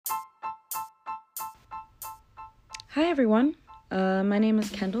Hi everyone, my name is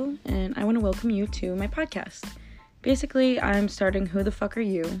Kendall, and I want to welcome you to my podcast. Basically, I'm starting Who the Fuck Are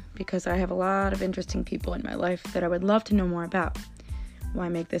You because I have a lot of interesting people in my life that I would love to know more about. Why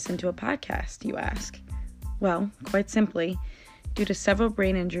make this into a podcast, you ask? Well, quite simply, due to several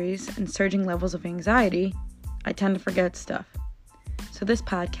brain injuries and surging levels of anxiety, I tend to forget stuff. So this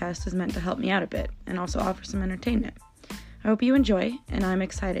podcast is meant to help me out a bit and also offer some entertainment. I hope you enjoy, and I'm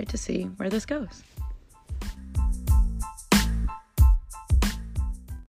excited to see where this goes.